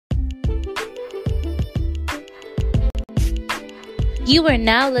You are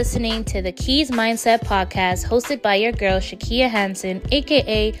now listening to the Keys Mindset Podcast hosted by your girl, Shakia Hansen,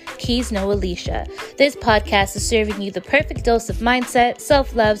 aka Keys No Alicia. This podcast is serving you the perfect dose of mindset,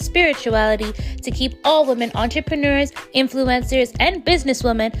 self-love, spirituality to keep all women entrepreneurs, influencers, and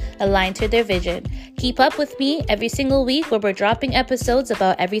businesswomen aligned to their vision. Keep up with me every single week where we're dropping episodes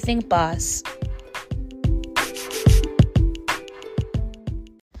about everything boss.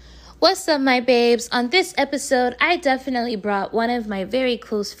 What's up, my babes? On this episode, I definitely brought one of my very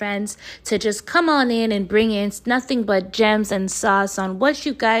close friends to just come on in and bring in nothing but gems and sauce on what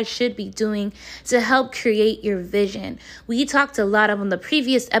you guys should be doing to help create your vision. We talked a lot on the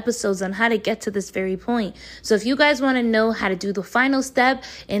previous episodes on how to get to this very point. So if you guys want to know how to do the final step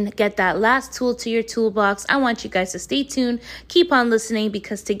and get that last tool to your toolbox, I want you guys to stay tuned. Keep on listening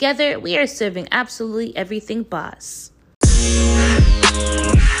because together we are serving absolutely everything boss.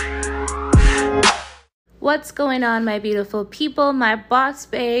 What's going on, my beautiful people, my boss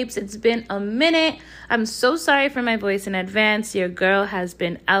babes? It's been a minute. I'm so sorry for my voice in advance. Your girl has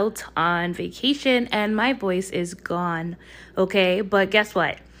been out on vacation and my voice is gone, okay? But guess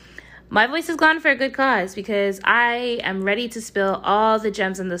what? My voice is gone for a good cause because I am ready to spill all the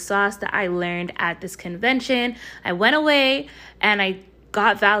gems in the sauce that I learned at this convention. I went away and I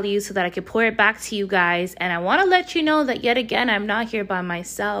got value so that I could pour it back to you guys. And I want to let you know that yet again, I'm not here by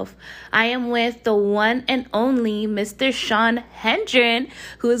myself. I am with the one and only Mr. Shawn Hendren,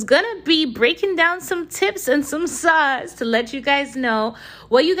 who is going to be breaking down some tips and some sauce to let you guys know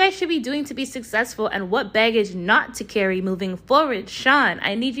what you guys should be doing to be successful and what baggage not to carry moving forward. Shawn,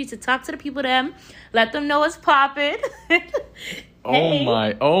 I need you to talk to the people them, let them know what's popping.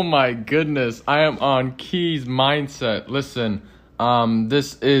 Hey. Oh my goodness. I am on Keys Mindset. Listen,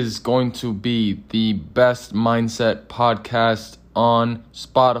 this is going to be the best mindset podcast on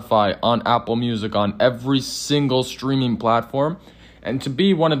Spotify, on Apple Music, on every single streaming platform. And to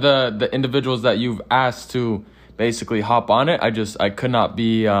be one of the individuals that you've asked to basically hop on it, I couldn't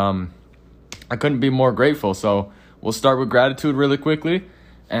be more grateful. So we'll start with gratitude really quickly,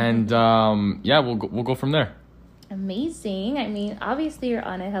 and we'll go from there. Amazing. I mean, obviously you're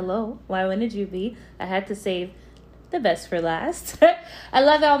on it. Hello. Why wouldn't you be? I had to save the best for last. I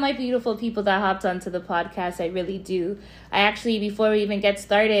love all my beautiful people that hopped onto the podcast. I really do. Before we even get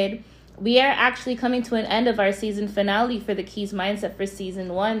started, we are actually coming to an end of our season finale for the Keys Mindset for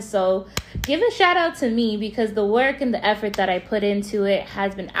season 1. So give a shout out to me because the work and the effort that I put into it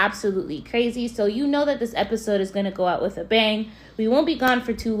has been absolutely crazy. So you know that this episode is going to go out with a bang. We won't be gone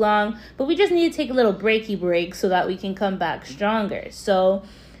for too long, but we just need to take a little breaky break so that we can come back stronger. So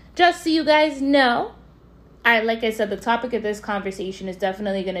just so you guys know, like I said, the topic of this conversation is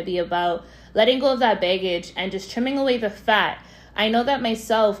definitely going to be about letting go of that baggage and just trimming away the fat. I know that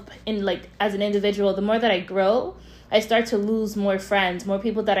myself, as an individual, the more that I grow, I start to lose more friends, more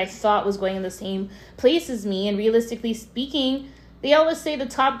people that I thought was going in the same place as me. And realistically speaking, they always say the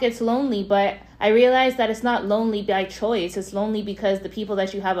top gets lonely, but I realize that it's not lonely by choice. It's lonely because the people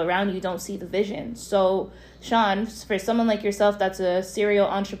that you have around you don't see the vision. So, Shawn, for someone like yourself that's a serial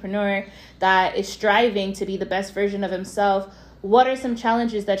entrepreneur that is striving to be the best version of himself, what are some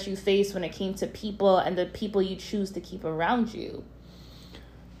challenges that you faced when it came to people and the people you choose to keep around you?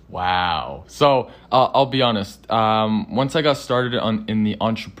 Wow. So I'll be honest. Once I got started in the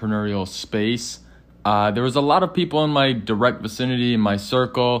entrepreneurial space, there was a lot of people in my direct vicinity, in my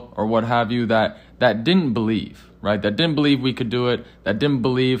circle, or what have you, that didn't believe, right? That didn't believe we could do it, that didn't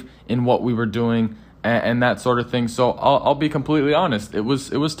believe in what we were doing, and that sort of thing. So I'll be completely honest. It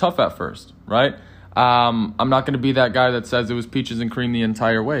was tough at first, right? I'm not going to be that guy that says it was peaches and cream the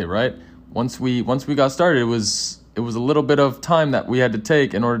entire way, right? Once we got started, it was a little bit of time that we had to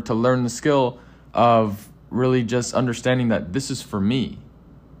take in order to learn the skill of really just understanding that this is for me,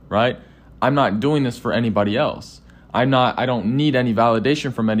 right? I'm not doing this for anybody else. I don't need any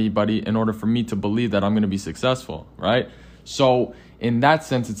validation from anybody in order for me to believe that I'm going to be successful, right? So in that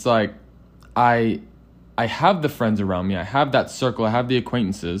sense, it's like I have the friends around me. I have that circle. I have the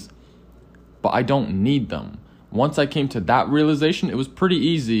acquaintances, but I don't need them. Once I came to that realization, it was pretty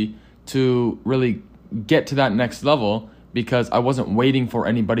easy to really get to that next level because I wasn't waiting for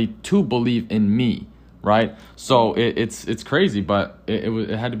anybody to believe in me, right? So it's crazy, but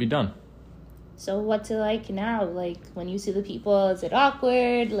it had to be done. So what's it like now? Like when you see the people, is it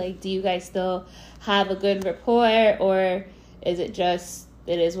awkward? Like, do you guys still have a good rapport, or is it just,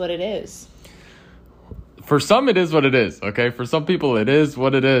 it is what it is? For some, it is what it is, okay? For some people, it is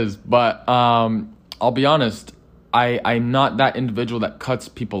what it is. But I'll be honest, I'm not that individual that cuts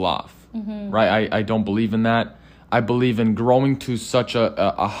people off, right? I don't believe in that. I believe in growing to such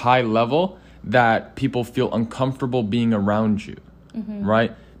a high level that people feel uncomfortable being around you,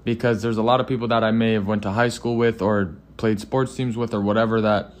 right? Because there's a lot of people that I may have went to high school with or played sports teams with or whatever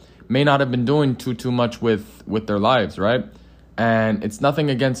that may not have been doing too much with their lives, right? And it's nothing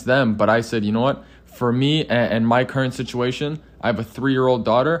against them, but I said, you know what? For me and my current situation, I have a 3-year-old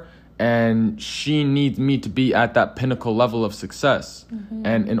daughter, and she needs me to be at that pinnacle level of success.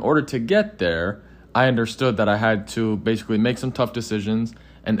 And in order to get there, I understood that I had to basically make some tough decisions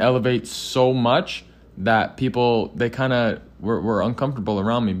and elevate so much that people, they kind of were uncomfortable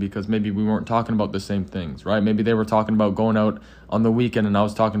around me because maybe we weren't talking about the same things, right? Maybe they were talking about going out on the weekend and I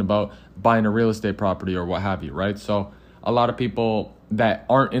was talking about buying a real estate property or what have you, right? So a lot of people that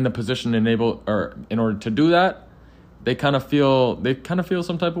aren't in the position in order to do that, they kind of feel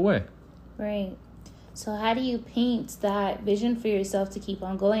some type of way. Right. So how do you paint that vision for yourself to keep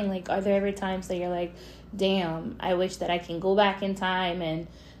on going? Like, are there ever times that you're like, damn, I wish that I can go back in time and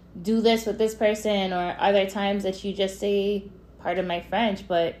do this with this person? Or are there times that you just say, pardon my French,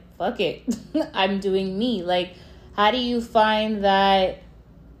 but fuck it, I'm doing me? Like, how do you find that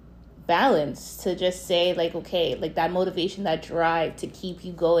balance to just say, like, okay, like that motivation, that drive to keep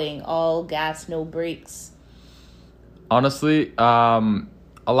you going, all gas, no brakes? Honestly,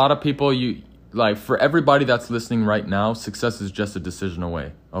 a lot of people, for everybody that's listening right now, success is just a decision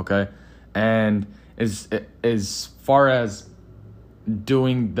away, okay? And as far as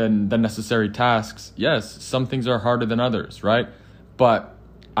doing the necessary tasks, yes, some things are harder than others, right? But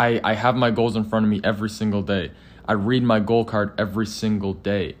I have my goals in front of me every single day. I read my goal card every single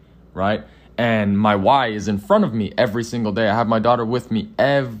day, right? And my why is in front of me every single day. I have my daughter with me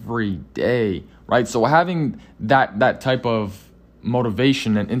every day, right? So having that type of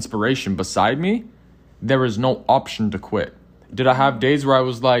motivation and inspiration beside me, there is no option to quit. Did I have days where I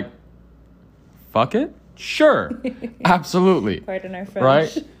was like, fuck it? Sure. Absolutely. Pardon our French.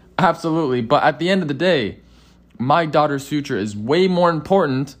 Right? Absolutely. But at the end of the day, my daughter's future is way more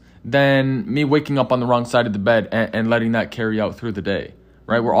important than me waking up on the wrong side of the bed and letting that carry out through the day,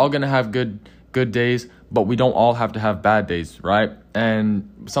 right? We're all going to have good days, but we don't all have to have bad days, right? And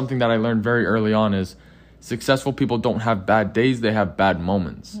something that I learned very early on is successful people don't have bad days, they have bad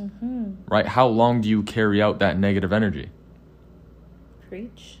moments, right? How long do you carry out that negative energy?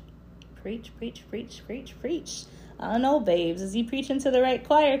 Preach. Preach, preach, preach, preach, preach. I don't know, babes. Is he preaching to the right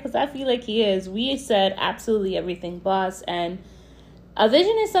choir? Because I feel like he is. We said absolutely everything, boss. And a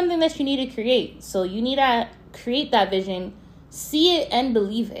vision is something that you need to create. So you need to create that vision, see it, and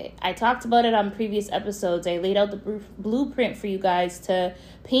believe it. I talked about it on previous episodes. I laid out the blueprint for you guys to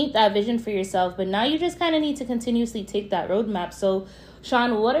paint that vision for yourself. But now you just kind of need to continuously take that roadmap. So,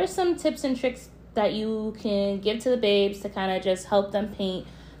 Shawn, what are some tips and tricks that you can give to the babes to kind of just help them paint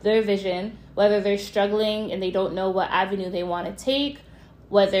their vision, whether they're struggling and they don't know what avenue they want to take,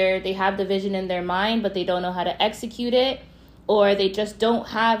 whether they have the vision in their mind but they don't know how to execute it, or they just don't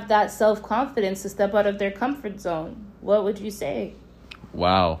have that self-confidence to step out of their comfort zone? What would you say?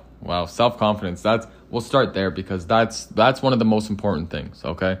 Wow. Self-confidence. We'll start there because that's one of the most important things,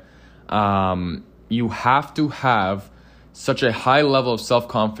 okay? You have to have such a high level of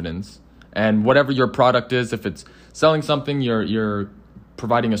self-confidence, and whatever your product is, if it's selling something, you're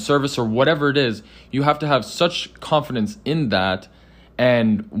providing a service or whatever it is, you have to have such confidence in that,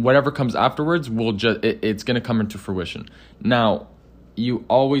 and whatever comes afterwards it's going to come into fruition. Now, you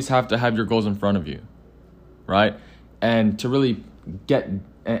always have to have your goals in front of you, right? And to really get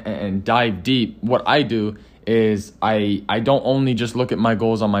and dive deep, what I do is I don't only just look at my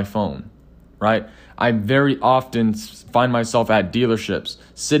goals on my phone, right? I very often find myself at dealerships,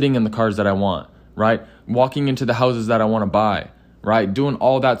 sitting in the cars that I want, right? Walking into the houses that I want to buy, right? Doing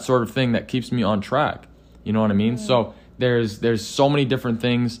all that sort of thing that keeps me on track. You know what I mean? So there's so many different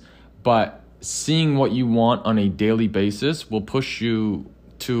things, but seeing what you want on a daily basis will push you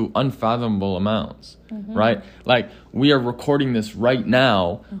to unfathomable amounts, right? Like, we are recording this right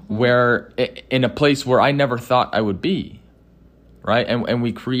now where in a place where I never thought I would be, right? And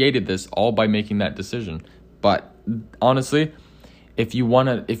we created this all by making that decision. But honestly, if you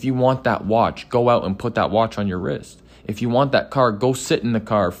want that watch, go out and put that watch on your wrist. If you want that car, go sit in the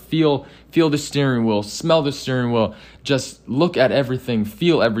car, feel the steering wheel, smell the steering wheel, just look at everything,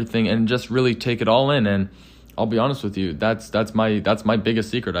 feel everything, and just really take it all in. And I'll be honest with you, that's my biggest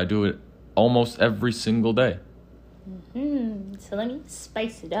secret. I do it almost every single day. So let me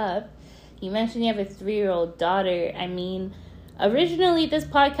spice it up. You mentioned you have a 3-year-old daughter. I mean, originally this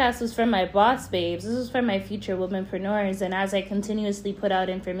podcast was for my boss babes. This was for my future womenpreneurs. And as I continuously put out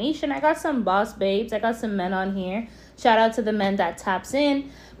information, I got some boss babes. I got some men on here. Shout out to the men that taps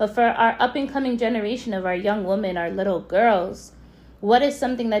in. But for our up-and-coming generation of our young women, our little girls, what is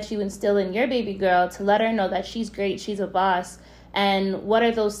something that you instill in your baby girl to let her know that she's great, she's a boss, And what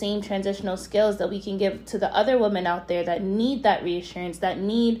are those same transitional skills that we can give to the other women out there that need that reassurance, that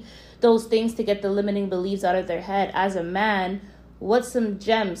need those things to get the limiting beliefs out of their head? As a man, what's some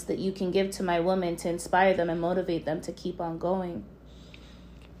gems that you can give to my women to inspire them and motivate them to keep on going?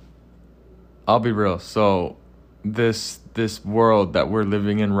 I'll be real. So this world that we're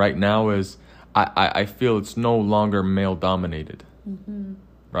living in right now is, I feel it's no longer male dominated,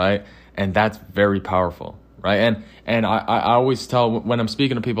 right? And that's very powerful. Right. And I always tell, when I'm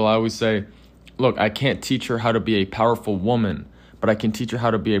speaking to people, I always say, look, I can't teach her how to be a powerful woman, but I can teach her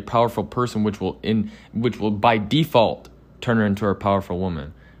how to be a powerful person, which will by default turn her into a powerful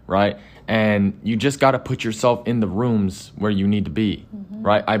woman. Right. And you just got to put yourself in the rooms where you need to be.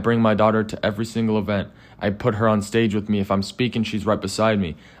 Right. I bring my daughter to every single event. I put her on stage with me. If I'm speaking, she's right beside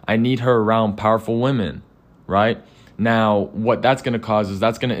me. I need her around powerful women. Right. Now, what that's going to cause is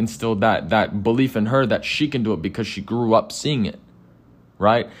that's going to instill that belief in her that she can do it because she grew up seeing it,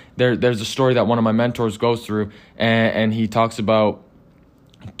 right? There's a story that one of my mentors goes through, and he talks about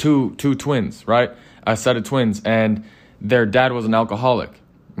two twins, right? A set of twins, and their dad was an alcoholic,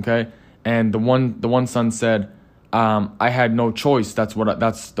 okay? And the one son said, I had no choice. That's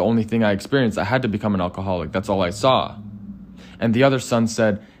the only thing I experienced. I had to become an alcoholic. That's all I saw. And the other son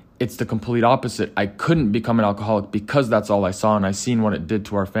said, it's the complete opposite. I couldn't become an alcoholic because that's all I saw, and I seen what it did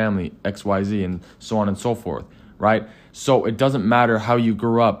to our family, XYZ, and so on and so forth, right? So it doesn't matter how you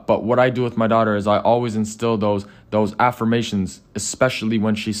grew up, but what I do with my daughter is I always instill those affirmations, especially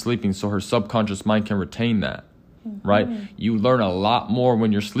when she's sleeping, so her subconscious mind can retain that, right? You learn a lot more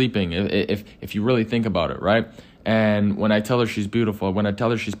when you're sleeping if you really think about it, right? And when I tell her she's beautiful, when I tell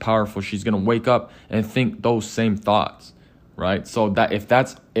her she's powerful, she's going to wake up and think those same thoughts. Right. So that if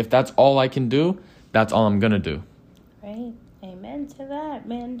that's all I can do, that's all I'm going to do. Right. Amen to that,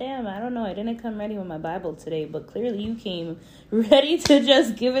 man. Damn, I don't know. I didn't come ready with my Bible today, but clearly you came ready to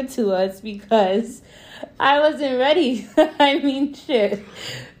just give it to us because I wasn't ready. I mean, shit.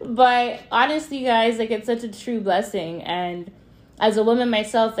 But honestly, guys, like, it's such a true blessing. And as a woman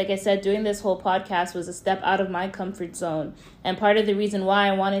myself, like I said, doing this whole podcast was a step out of my comfort zone. And part of the reason why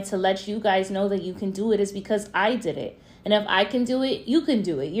I wanted to let you guys know that you can do it is because I did it. And if I can do it, you can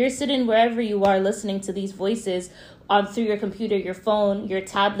do it. You're sitting wherever you are listening to these voices through your computer, your phone, your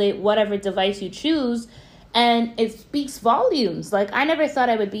tablet, whatever device you choose. And it speaks volumes. Like, I never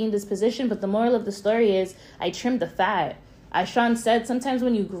thought I would be in this position, but the moral of the story is I trimmed the fat. As Shawn said, sometimes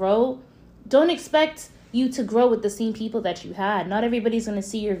when you grow, don't expect you to grow with the same people that you had. Not everybody's going to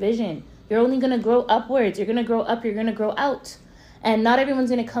see your vision. You're only going to grow upwards. You're going to grow up. You're going to grow out. And not everyone's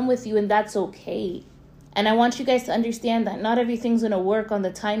going to come with you, and that's okay. And I want you guys to understand that not everything's going to work on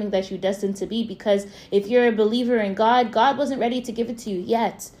the timing that you're destined to be, because if you're a believer in God, God wasn't ready to give it to you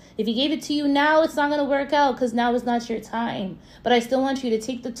yet. If he gave it to you now, it's not going to work out because now is not your time. But I still want you to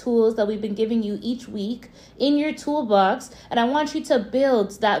take the tools that we've been giving you each week in your toolbox, and I want you to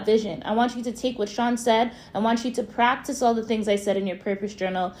build that vision. I want you to take what Shawn said. I want you to practice all the things I said in your purpose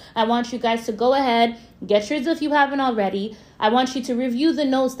journal. I want you guys to go ahead, get yours if you haven't already. I want you to review the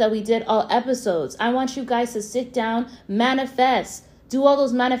notes that we did all episodes. I want you guys to sit down, manifest. Do all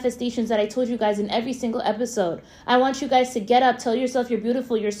those manifestations that I told you guys in every single episode. I want you guys to get up, tell yourself you're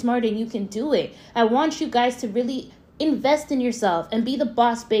beautiful, you're smart, and you can do it. I want you guys to really invest in yourself and be the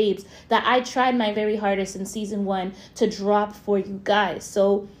boss babes that I tried my very hardest in season 1 to drop for you guys.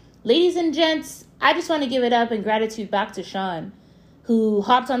 So, ladies and gents, I just want to give it up and gratitude back to Shawn, who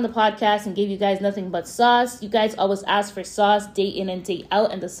hopped on the podcast and gave you guys nothing but sauce. You guys always ask for sauce day in and day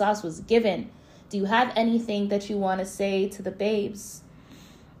out, and the sauce was given. Do you have anything that you want to say to the babes?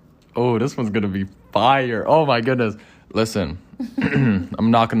 Oh, this one's going to be fire. Oh, my goodness. Listen,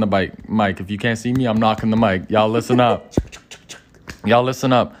 I'm knocking the mic. If you can't see me, I'm knocking the mic. Y'all listen up. Y'all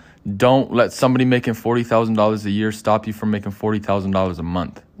listen up. Don't let somebody making $40,000 a year stop you from making $40,000 a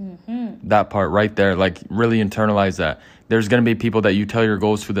month. That part right there, like, really internalize that. There's going to be people that you tell your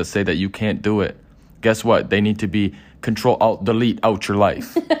goals to that say that you can't do it. Guess what? They need to be Control Alt Delete out your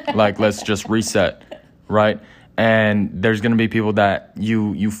life. Like, let's just reset, right? And there's going to be people that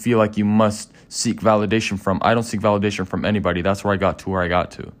you feel like you must seek validation from. I don't seek validation from anybody. That's where I got to where I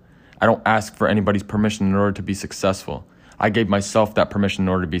got to. I don't ask for anybody's permission in order to be successful. I gave myself that permission in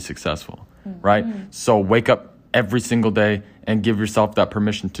order to be successful, right? So wake up every single day and give yourself that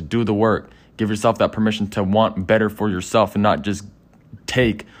permission to do the work. Give yourself that permission to want better for yourself and not just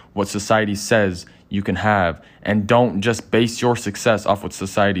take what society says you can have. And don't just base your success off what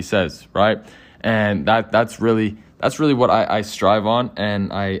society says, right? And that's really what I strive on,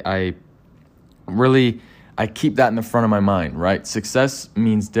 and I keep that in the front of my mind, right? Success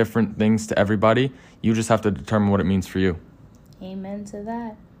means different things to everybody. You just have to determine what it means for you. Amen to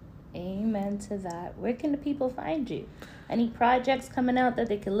that. Amen to that. Where can the people find you? Any projects coming out that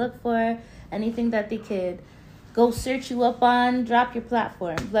they could look for? Anything that they could go search you up on? Drop your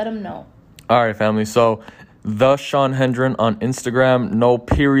platform. Let them know. All right, family. So, the Shawn Hendren on Instagram. No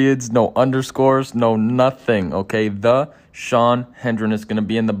periods, no underscores, no nothing. Okay, the Shawn Hendren is going to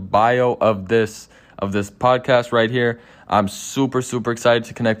be in the bio of this podcast right here. I'm super, super excited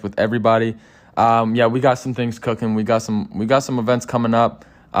to connect with everybody. We got some things cooking. We got some events coming up.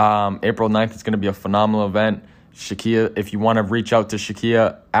 April 9th is going to be a phenomenal event. Shakia, if you want to reach out to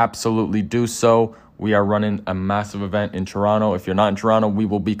Shakia, absolutely do so. We are running a massive event in Toronto. If you're not in Toronto, we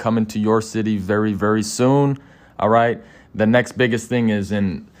will be coming to your city very, very soon. All right. The next biggest thing is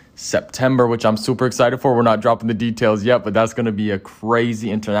in September, which I'm super excited for. We're not dropping the details yet, but that's going to be a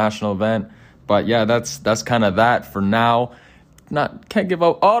crazy international event. But yeah, that's kind of that for now. Can't give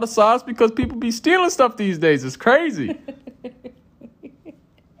out all the sauce because people be stealing stuff these days. It's crazy.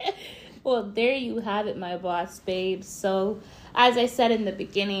 Well, there you have it, my boss babes. So, as I said in the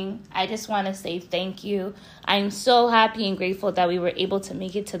beginning, I just want to say thank you. I'm so happy and grateful that we were able to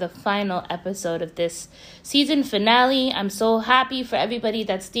make it to the final episode of this season finale. I'm so happy for everybody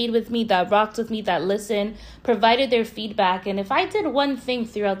that stayed with me, that rocked with me, that listened, provided their feedback. And if I did one thing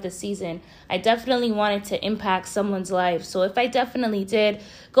throughout the season, I definitely wanted to impact someone's life. So if I definitely did,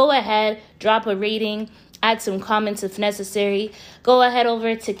 go ahead, drop a rating, add some comments if necessary. Go ahead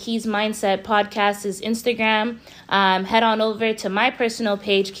over to Keys Mindset Podcast's Instagram. Head on over to my personal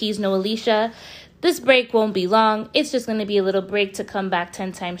page, Keys No Alicia. This break won't be long. It's just going to be a little break to come back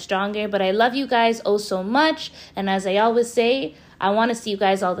 10 times stronger. But I love you guys oh so much. And as I always say, I want to see you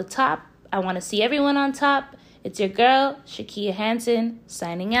guys all the top. I want to see everyone on top. It's your girl, Shakia Hansen,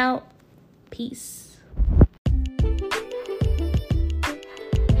 signing out. Peace.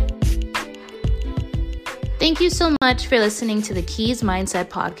 Thank you so much for listening to the Keys Mindset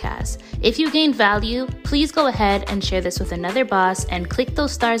Podcast. If you gained value, please go ahead and share this with another boss and click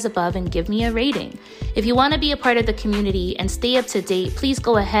those stars above and give me a rating. If you want to be a part of the community and stay up to date, please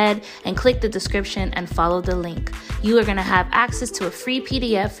go ahead and click the description and follow the link. You are going to have access to a free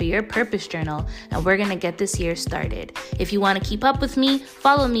PDF for your purpose journal, and we're going to get this year started. If you want to keep up with me,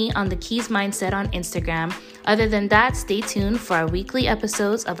 follow me on the Keys Mindset on Instagram. Other than that, stay tuned for our weekly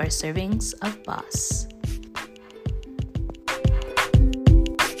episodes of our Servings of Boss.